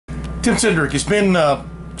Tim Cindric has been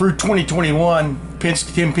through 2021,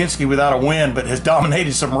 Tim Penske without a win, but has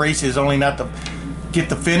dominated some races, only not to get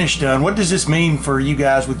the finish done. What does this mean for you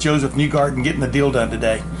guys with Josef Newgarden getting the deal done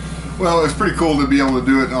today? Well, it's pretty cool to be able to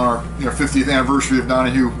do it on our 50th anniversary of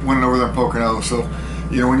Donohue winning over there in Pocono. So,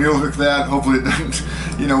 when you look at that, hopefully it doesn't,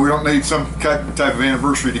 we don't need some type of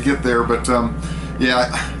anniversary to get there. But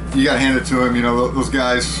yeah, you got to hand it to him. Those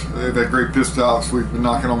guys, they've had great pit stops. We've been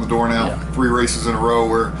knocking on the door now 3 races in a row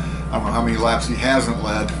where I don't know how many laps he hasn't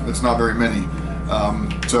led. It's not very many.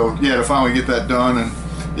 So yeah, to finally get that done, and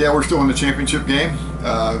yeah, we're still in the championship game.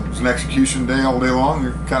 It was an execution day all day long.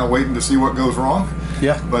 You're kind of waiting to see what goes wrong.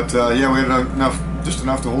 Yeah. But yeah, we had just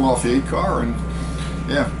enough to hold off the 8 car, and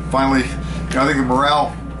yeah, finally, I think the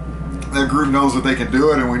morale, that group knows that they can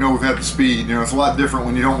do it, and we know we've had the speed. It's a lot different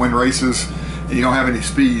when you don't win races and you don't have any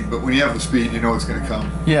speed, but when you have the speed, you know it's going to come.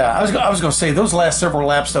 Yeah, I was going to say, those last several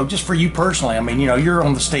laps, though, just for you personally, I mean, you're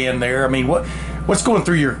on the stand there. I mean, what's going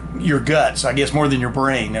through your guts, I guess, more than your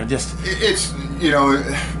brain? It's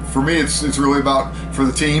for me, it's really about for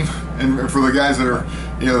the team and for the guys that are,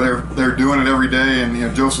 they're doing it every day,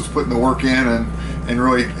 and Joseph's putting the work in and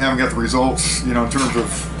really haven't got the results, in terms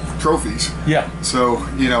of trophies. Yeah. So,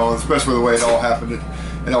 especially the way it all happened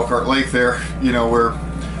at Elkhart Lake there, where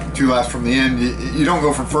 2 laps from the end, you don't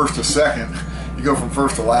go from first to second, you go from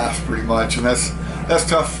first to last pretty much, and that's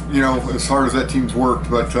tough, as hard as that team's worked.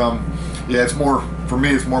 But yeah, it's more, for me,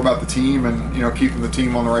 it's more about the team and keeping the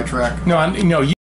team on the right track. No,